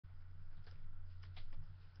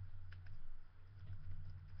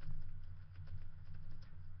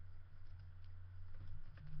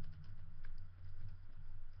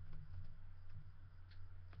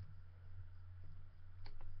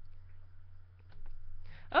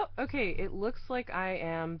Oh, okay. It looks like I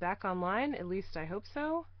am back online. At least I hope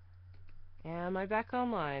so. Am I back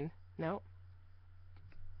online? No.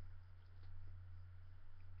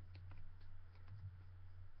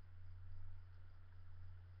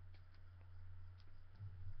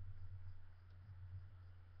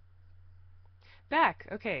 Back.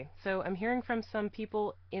 Okay. So I'm hearing from some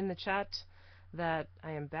people in the chat that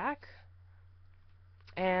I am back.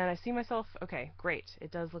 And I see myself. Okay, great.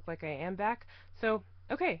 It does look like I am back. So,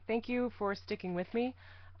 okay, thank you for sticking with me.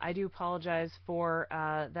 I do apologize for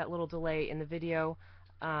that little delay in the video.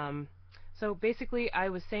 Um, so basically, I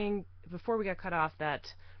was saying before we got cut off that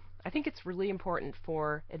I think it's really important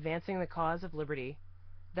for advancing the cause of liberty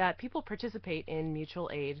that people participate in mutual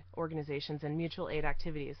aid organizations and mutual aid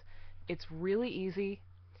activities. It's really easy.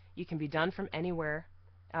 You can be done from anywhere.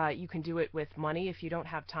 You can do it with money if you don't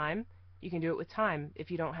have time. You can do it with time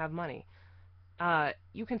if you don't have money.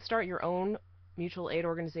 You can start your own mutual aid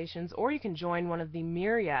organizations, or you can join one of the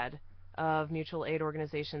myriad of mutual aid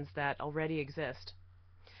organizations that already exist.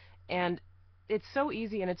 And it's so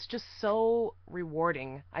easy and it's just so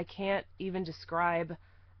rewarding. I can't even describe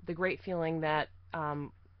the great feeling that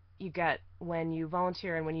you get when you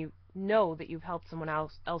volunteer and when you know that you've helped someone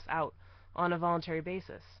else out on a voluntary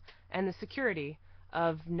basis. And the security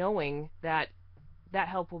of knowing that that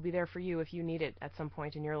help will be there for you if you need it at some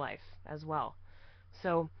point in your life as well.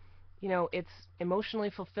 So, it's emotionally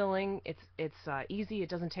fulfilling. It's easy. It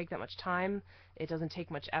doesn't take that much time. It doesn't take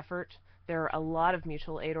much effort. There are a lot of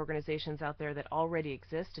mutual aid organizations out there that already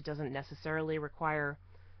exist. It doesn't necessarily require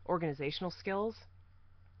organizational skills.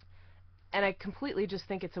 And I completely just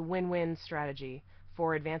think it's a win-win strategy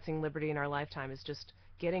for advancing liberty in our lifetime, is just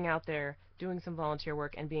getting out there, doing some volunteer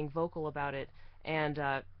work, and being vocal about it, and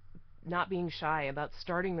not being shy about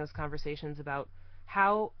starting those conversations about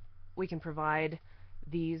how we can provide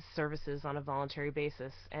these services on a voluntary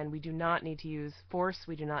basis. And we do not need to use force.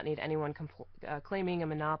 We do not need anyone claiming a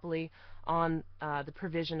monopoly on the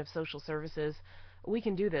provision of social services. We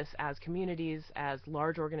can do this as communities, as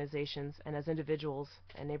large organizations, and as individuals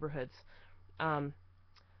and neighborhoods. Um,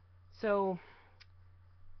 so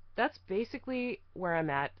that's basically where I'm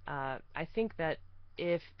at. I think that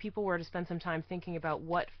if people were to spend some time thinking about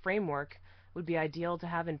what framework would be ideal to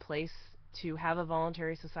have in place to have a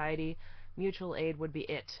voluntary society, mutual aid would be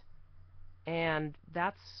it. And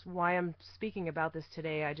that's why I'm speaking about this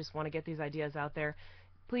today. I just want to get these ideas out there.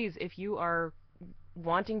 Please, if you are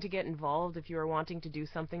wanting to get involved, if you are wanting to do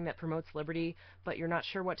something that promotes liberty, but you're not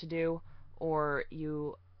sure what to do, or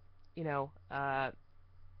you know,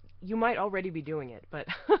 you might already be doing it, but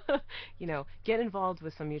get involved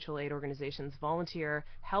with some mutual aid organizations, volunteer,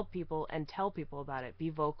 help people, and tell people about it. Be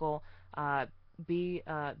vocal, uh, be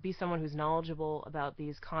someone who's knowledgeable about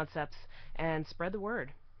these concepts, and spread the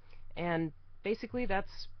word. And basically,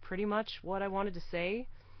 that's pretty much what I wanted to say.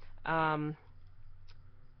 Um,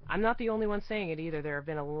 I'm not the only one saying it either. There have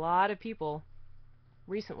been a lot of people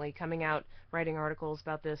recently coming out writing articles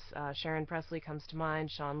about this. Sharon Presley comes to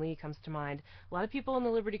mind, Sean Lee comes to mind. A lot of people in the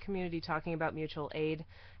liberty community talking about mutual aid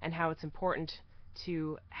and how it's important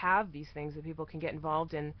to have these things that people can get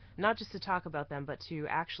involved in, not just to talk about them, but to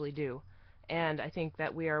actually do. And I think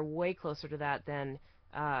that we are way closer to that than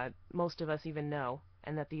most of us even know,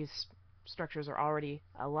 and that these structures are already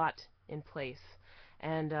a lot in place.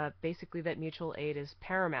 And basically that mutual aid is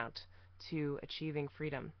paramount to achieving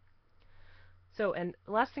freedom. So, and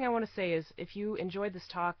the last thing I want to say is, if you enjoyed this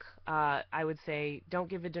talk, I would say don't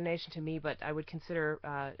give a donation to me, but I would consider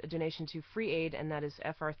a donation to Free Aid, and that is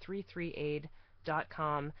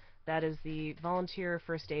fr33aid.com. That is the volunteer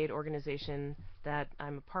first aid organization that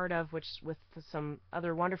I'm a part of, which with some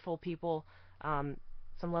other wonderful people, some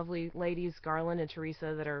lovely ladies, Garland and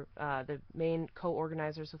Teresa, that are the main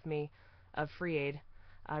co-organizers with me of Free Aid.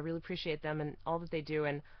 I really appreciate them and all that they do,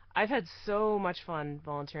 and I've had so much fun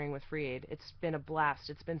volunteering with Free Aid. It's been a blast.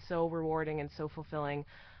 It's been so rewarding and so fulfilling.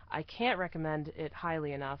 I can't recommend it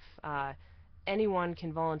highly enough. Anyone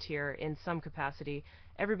can volunteer in some capacity.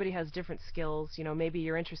 Everybody has different skills. Maybe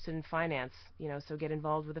you're interested in finance, so get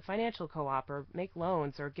involved with a financial co-op or make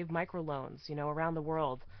loans or give microloans, around the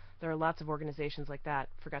world. There are lots of organizations like that.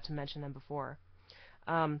 Forgot to mention them before.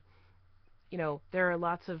 Um, there are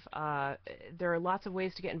lots of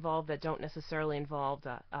ways to get involved that don't necessarily involve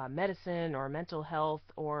medicine or mental health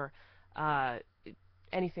or uh,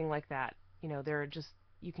 anything like that. There are just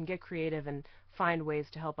you can get creative and find ways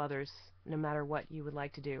to help others no matter what you would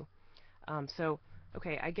like to do. So,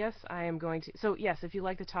 okay, I guess I am going to. So yes, if you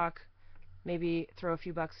like to talk, maybe throw a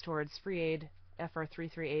few bucks towards Free Aid,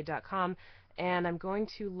 fr33aid.com, and I'm going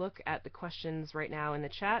to look at the questions right now in the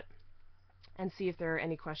chat and see if there are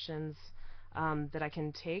any questions that I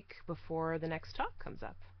can take before the next talk comes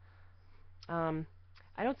up. Um,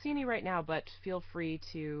 I don't see any right now, but feel free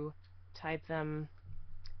to type them.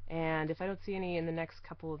 And if I don't see any in the next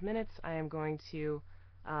couple of minutes, I am going to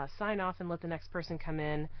sign off and let the next person come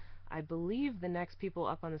in. I believe the next people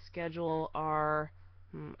up on the schedule are,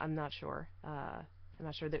 I'm not sure. I'm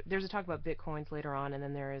not sure. There's a talk about bitcoins later on, and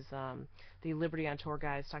then there is the Liberty on Tour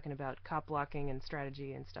guys talking about cop blocking and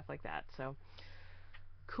strategy and stuff like that. So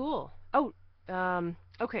cool. Oh,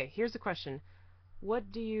 okay. Here's a question.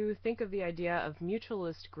 What do you think of the idea of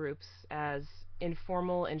mutualist groups as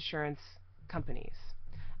informal insurance companies?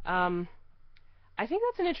 Um, I think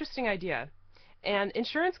that's an interesting idea. And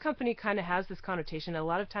insurance company kind of has this connotation. A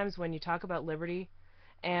lot of times when you talk about liberty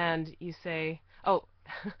and you say, oh,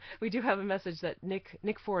 we do have a message that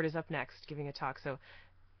Nick Ford is up next giving a talk, so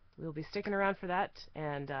we'll be sticking around for that.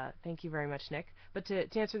 And thank you very much, Nick. But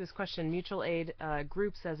to answer this question, mutual aid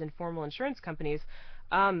groups as informal insurance companies,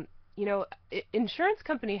 um, insurance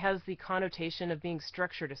company has the connotation of being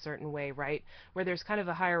structured a certain way, right? Where there's kind of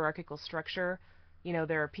a hierarchical structure.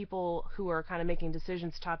 There are people who are kind of making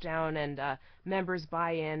decisions top down, and members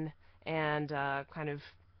buy in and kind of,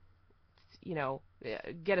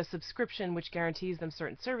 get a subscription which guarantees them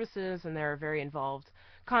certain services, and there are very involved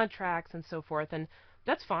contracts and so forth. And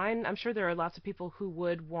that's fine. I'm sure there are lots of people who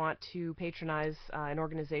would want to patronize an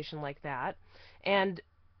organization like that. And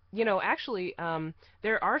actually,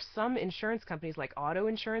 there are some insurance companies, like auto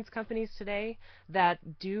insurance companies today, that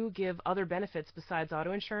do give other benefits besides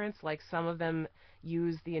auto insurance. Like some of them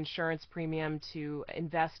use the insurance premium to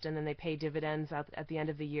invest, and then they pay dividends at the end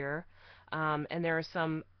of the year. And there are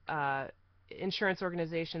some insurance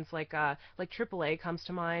organizations like AAA comes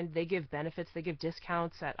to mind. They give benefits, they give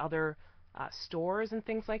discounts at other stores and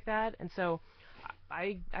things like that. And so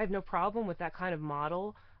I have no problem with that kind of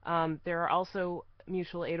model. There are also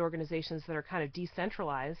mutual aid organizations that are kind of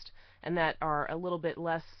decentralized and that are a little bit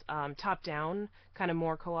less top-down, kind of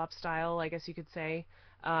more co-op style, I guess you could say.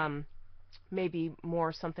 Maybe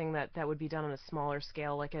more something that would be done on a smaller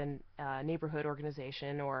scale, like a neighborhood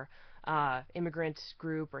organization or immigrant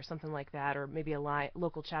group or something like that, or maybe a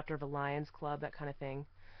local chapter of a Lions Club, that kind of thing.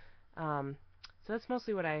 Um, so that's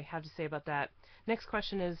mostly what I have to say about that. Next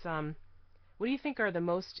question is, what do you think are the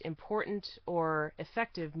most important or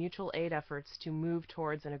effective mutual aid efforts to move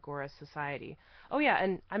towards an Agora society? Oh yeah,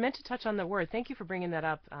 and I meant to touch on the word. Thank you for bringing that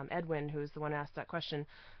up, Edwin, who is the one who asked that question.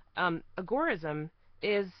 Agorism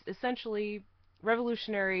is essentially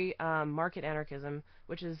revolutionary market anarchism,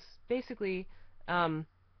 which is basically, um,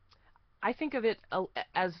 I think of it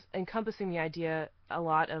as encompassing the idea a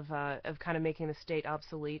lot of kind of making the state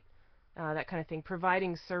obsolete, that kind of thing,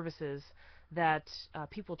 providing services that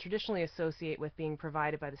people traditionally associate with being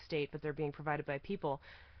provided by the state, but they're being provided by people,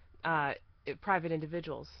 uh, private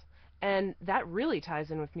individuals. And that really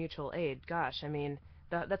ties in with mutual aid. Gosh, I mean,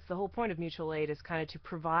 that's the whole point of mutual aid, is kind of to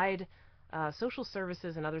provide social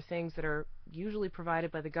services and other things that are usually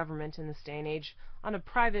provided by the government in this day and age on a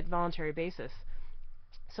private, voluntary basis.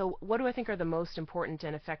 So what do I think are the most important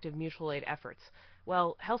and effective mutual aid efforts?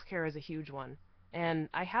 Well, healthcare is a huge one. And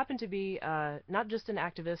I happen to be not just an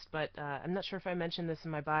activist, but I'm not sure if I mentioned this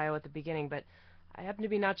in my bio at the beginning, but I happen to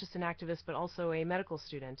be not just an activist, but also a medical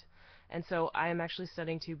student. And so I am actually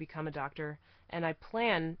studying to become a doctor, and I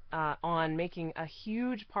plan on making a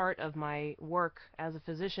huge part of my work as a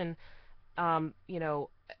physician, um, you know,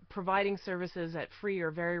 providing services at free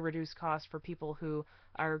or very reduced cost for people who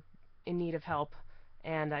are in need of help.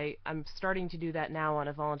 And I'm starting to do that now on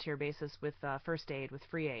a volunteer basis with first aid, with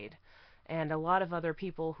free aid. And a lot of other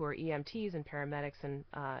people who are EMTs and paramedics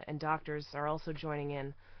and doctors are also joining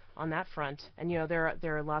in on that front. And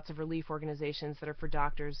there are lots of relief organizations that are for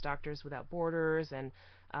doctors, Doctors Without Borders, and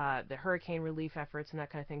the hurricane relief efforts and that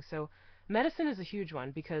kind of thing. So medicine is a huge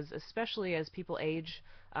one, because especially as people age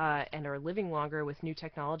and are living longer with new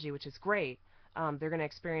technology, which is great, they're going to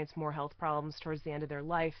experience more health problems towards the end of their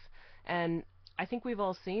life. And I think we've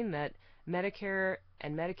all seen that Medicare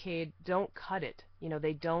and Medicaid don't cut it.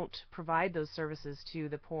 They don't provide those services to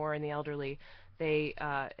the poor and the elderly. The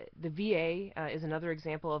VA is another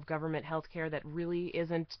example of government health care that really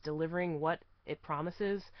isn't delivering what it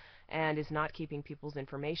promises, and is not keeping people's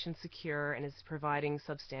information secure, and is providing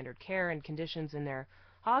substandard care and conditions in their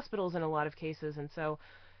hospitals in a lot of cases. And so,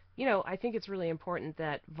 I think it's really important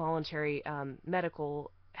that voluntary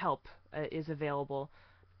medical help is available.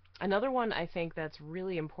 Another one I think that's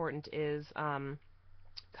really important is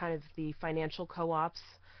kind of the financial co-ops.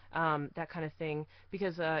 that kind of thing,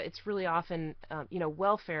 because it's really often,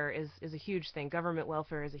 welfare is a huge thing. Government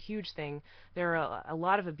welfare is a huge thing. There are a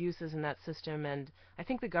lot of abuses in that system, and I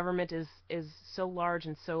think the government is so large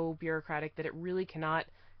and so bureaucratic that it really cannot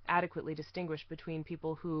adequately distinguish between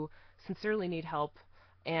people who sincerely need help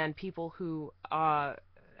and people who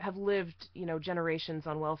have lived, generations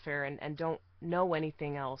on welfare and don't know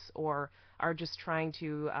anything else, or are just trying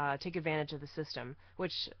to take advantage of the system,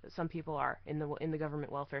 which some people are in the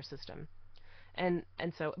government welfare system. And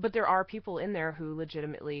so, but there are people in there who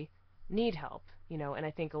legitimately need help, and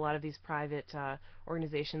I think a lot of these private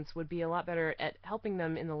organizations would be a lot better at helping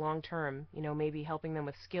them in the long term, maybe helping them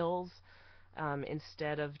with skills,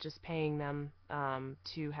 instead of just paying them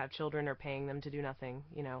to have children, or paying them to do nothing,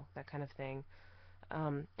 that kind of thing.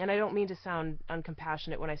 And I don't mean to sound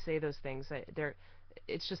uncompassionate when I say those things.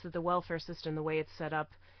 It's just that the welfare system, the way it's set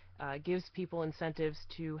up, gives people incentives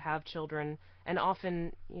to have children, and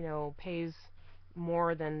often, pays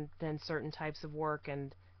more than certain types of work,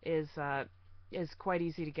 and is quite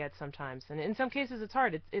easy to get sometimes. And in some cases, it's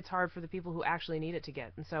hard. It's hard for the people who actually need it to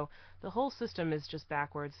get. And so the whole system is just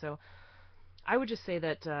backwards. So I would just say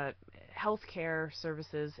that healthcare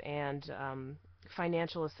services and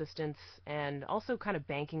financial assistance, and also kind of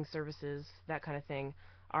banking services, that kind of thing,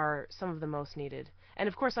 are some of the most needed. And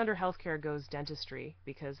of course, under healthcare goes dentistry,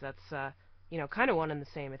 because that's kind of one and the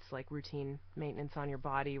same. It's like routine maintenance on your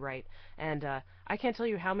body, right? And I can't tell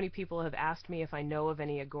you how many people have asked me if I know of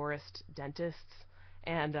any agorist dentists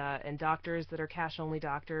and doctors that are cash only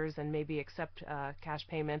doctors and maybe accept cash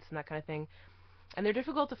payments and that kind of thing. And they're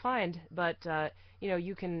difficult to find, but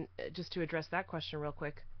you can, just to address that question real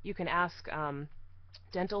quick, you can ask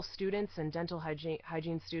dental students, and dental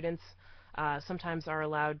hygiene students sometimes are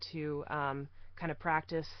allowed to kind of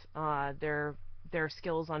practice their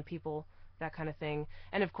skills on people, that kind of thing.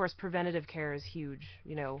 And of course, preventative care is huge.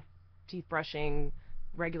 Teeth brushing,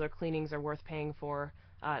 regular cleanings are worth paying for.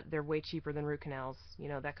 They're way cheaper than root canals,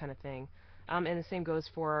 that kind of thing. And the same goes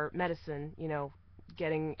for medicine,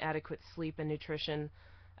 getting adequate sleep and nutrition,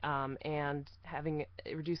 and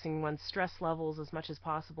reducing one's stress levels as much as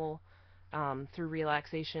possible, through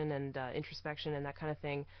relaxation and introspection and that kind of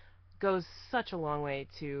thing, goes such a long way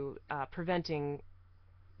to preventing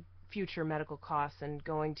future medical costs and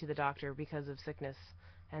going to the doctor because of sickness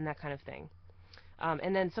and that kind of thing.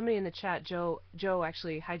 And then somebody in the chat, Joe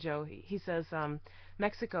actually, hi Joe, he says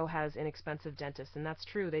Mexico has inexpensive dentists, and that's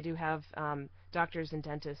true. They do have doctors and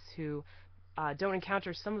dentists who don't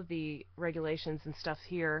encounter some of the regulations and stuff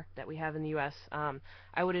here that we have in the U.S.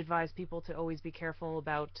 I would advise people to always be careful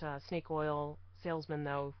about snake oil salesmen,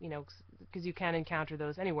 though, because you can encounter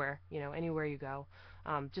those anywhere, anywhere you go.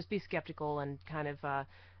 Just be skeptical and kind of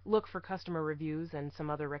look for customer reviews and some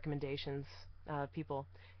other recommendations. People,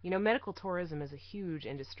 medical tourism is a huge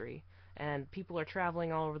industry, and people are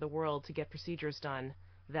traveling all over the world to get procedures done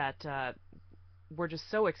that were just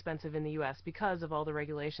so expensive in the U.S. because of all the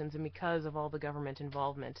regulations and because of all the government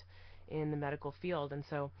involvement in the medical field. And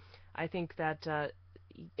so I think that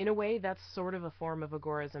in a way that's sort of a form of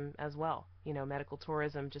agorism as well. Medical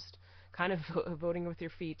tourism, just kind of voting with your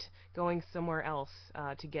feet, going somewhere else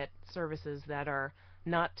to get services that are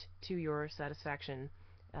not to your satisfaction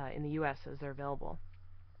in the U.S. as they're available.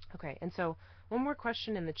 Okay, and so one more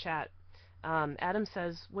question in the chat. Adam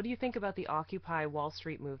says, what do you think about the Occupy Wall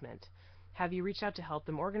Street movement? Have you reached out to help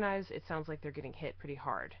them organize? It sounds like they're getting hit pretty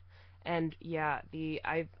hard. And yeah,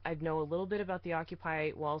 I know a little bit about the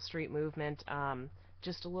Occupy Wall Street movement,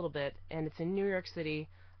 just a little bit, and it's in New York City.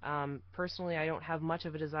 Personally, I don't have much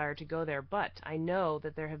of a desire to go there, but I know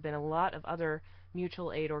that there have been a lot of other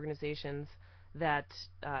mutual aid organizations that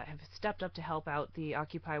have stepped up to help out the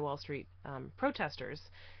Occupy Wall Street protesters,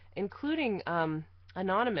 including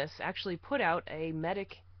Anonymous actually put out a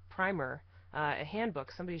medic primer, a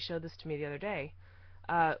handbook. Somebody showed this to me the other day,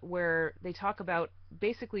 where they talk about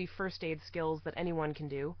basically first aid skills that anyone can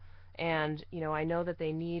do. And, I know that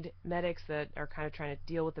they need medics that are kind of trying to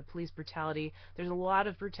deal with the police brutality. There's a lot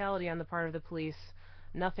of brutality on the part of the police,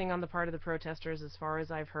 nothing on the part of the protesters as far as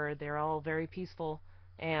I've heard. They're all very peaceful,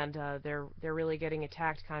 and they're really getting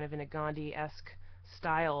attacked kind of in a Gandhi-esque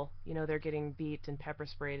style. They're getting beat and pepper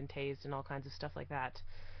sprayed and tased and all kinds of stuff like that.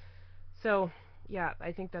 So, yeah,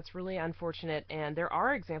 I think that's really unfortunate, and there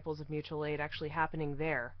are examples of mutual aid actually happening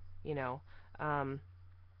there,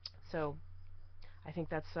 so I think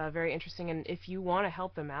that's very interesting, and if you want to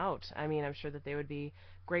help them out, I mean, I'm sure that they would be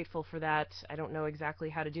grateful for that. I don't know exactly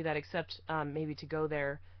how to do that, except maybe to go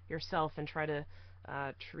there yourself and try to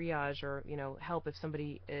triage or, help if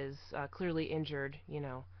somebody is clearly injured,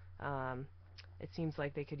 It seems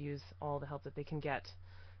like they could use all the help that they can get.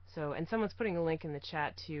 So, and someone's putting a link in the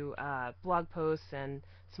chat to blog posts and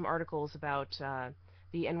some articles about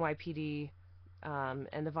the NYPD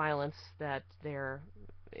and the violence that the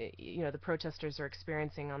protesters are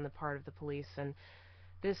experiencing on the part of the police. And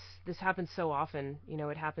this happens so often.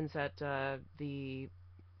 It happens at the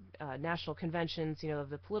national conventions, of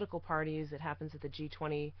the political parties. It happens at the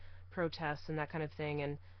G20 protests and that kind of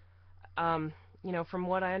thing. And from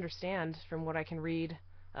what I understand, from what I can read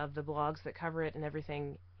of the blogs that cover it and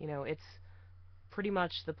everything, it's pretty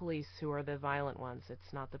much the police who are the violent ones.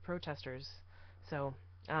 It's not the protesters. So,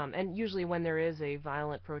 and usually when there is a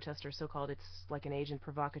violent protester, so-called, it's like an agent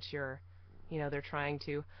provocateur. They're trying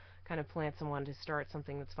to kind of plant someone to start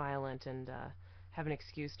something that's violent and have an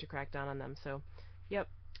excuse to crack down on them. So, yep,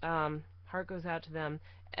 heart goes out to them.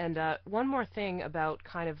 And one more thing about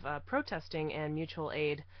kind of protesting and mutual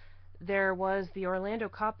aid. There was the Orlando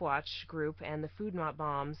Cop Watch group and the Food Not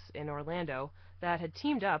Bombs in Orlando that had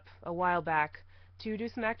teamed up a while back to do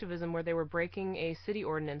some activism where they were breaking a city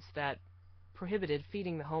ordinance that prohibited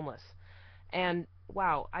feeding the homeless. And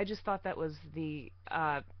wow, I just thought that was a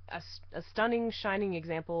stunning, shining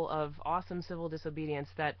example of awesome civil disobedience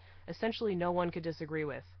that essentially no one could disagree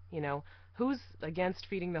with. Who's against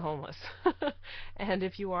feeding the homeless? And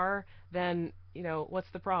if you are, then what's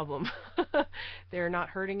the problem? They're not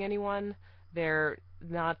hurting anyone. They're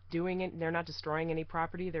not doing it. They're not destroying any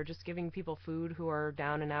property. They're just giving people food who are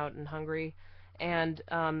down and out and hungry. And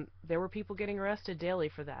there were people getting arrested daily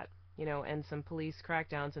for that. And some police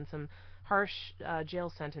crackdowns and some harsh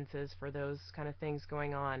jail sentences for those kind of things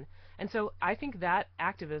going on. And so I think that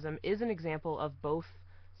activism is an example of both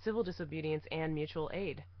civil disobedience and mutual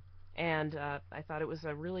aid. And I thought it was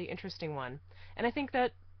a really interesting one. And I think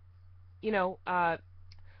that, I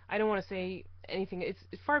don't want to say anything. It's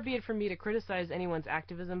far be it from me to criticize anyone's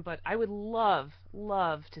activism, but I would love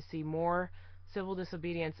to see more civil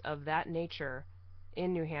disobedience of that nature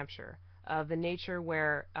in New Hampshire, of the nature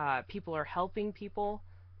where people are helping people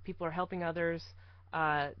are helping others,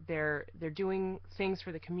 they're doing things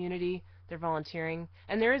for the community, they're volunteering,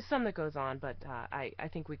 and there is some that goes on, but I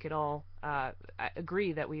think we could all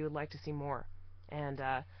agree that we would like to see more. And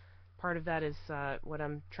part of that is what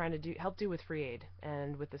I'm trying to help do with free aid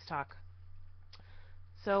and with this talk.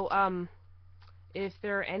 So if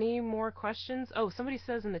there are any more questions, somebody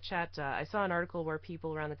says in the chat, I saw an article where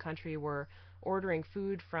people around the country were ordering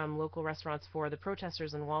food from local restaurants for the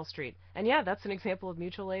protesters on Wall Street. And yeah, that's an example of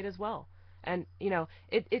mutual aid as well. And,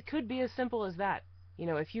 it could be as simple as that.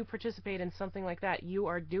 If you participate in something like that, you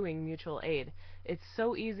are doing mutual aid. It's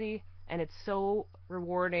so easy, and it's so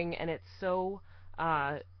rewarding, and it's so,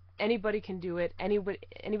 anybody can do it,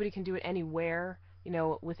 anybody can do it anywhere,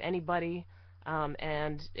 with anybody.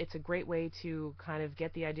 And it's a great way to kind of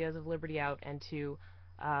get the ideas of liberty out and to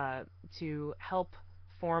help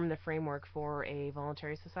form the framework for a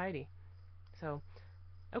voluntary society. So,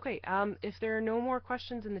 okay, if there are no more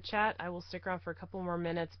questions in the chat, I will stick around for a couple more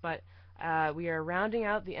minutes, but we are rounding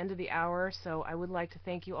out the end of the hour, so I would like to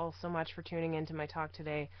thank you all so much for tuning in to my talk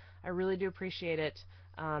today. I really do appreciate it.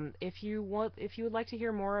 If you would like to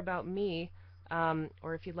hear more about me,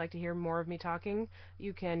 or if you'd like to hear more of me talking,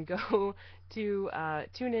 you can go to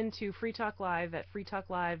tune in to Free Talk Live at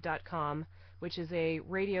freetalklive.com, which is a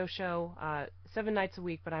radio show 7 nights a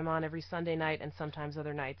week, but I'm on every Sunday night and sometimes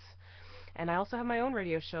other nights. And I also have my own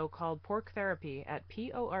radio show called Pork Therapy at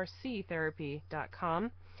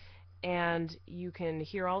porctherapy.com. And you can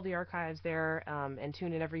hear all the archives there and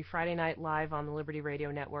tune in every Friday night live on the Liberty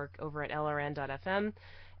Radio Network over at lrn.fm.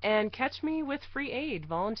 And catch me with free aid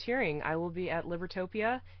volunteering. I will be at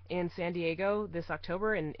Libertopia in San Diego this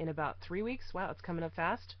October in about 3 weeks. Wow, it's coming up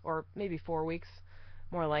fast. Or maybe 4 weeks,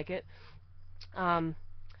 more like it.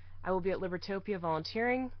 I will be at Libertopia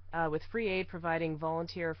volunteering with free aid, providing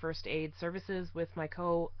volunteer first aid services with my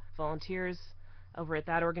co-volunteers over at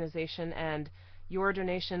that organization. And your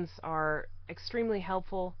donations are extremely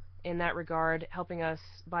helpful in that regard, helping us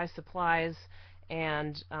buy supplies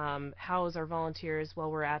and house our volunteers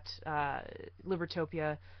while we're at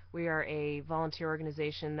Libertopia. We are a volunteer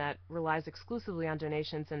organization that relies exclusively on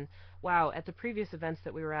donations, and wow, at the previous events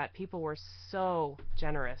that we were at, people were so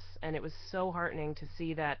generous, and it was so heartening to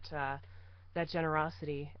see that that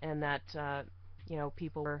generosity, and that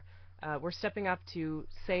people were stepping up to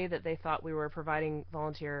say that they thought we were providing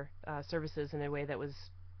volunteer services in a way that was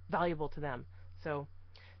valuable to them. So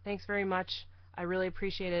thanks very much. I really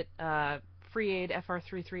appreciate it. FreeAid,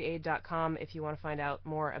 fr33aid.com if you want to find out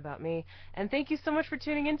more about me. And thank you so much for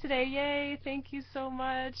tuning in today. Yay! Thank you so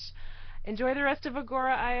much. Enjoy the rest of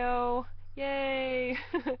Agora I.O. Yay!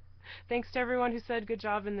 Thanks to everyone who said good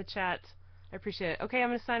job in the chat. I appreciate it. Okay, I'm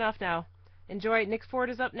going to sign off now. enjoy. Nick Ford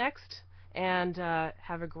is up next, and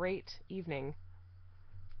have a great evening.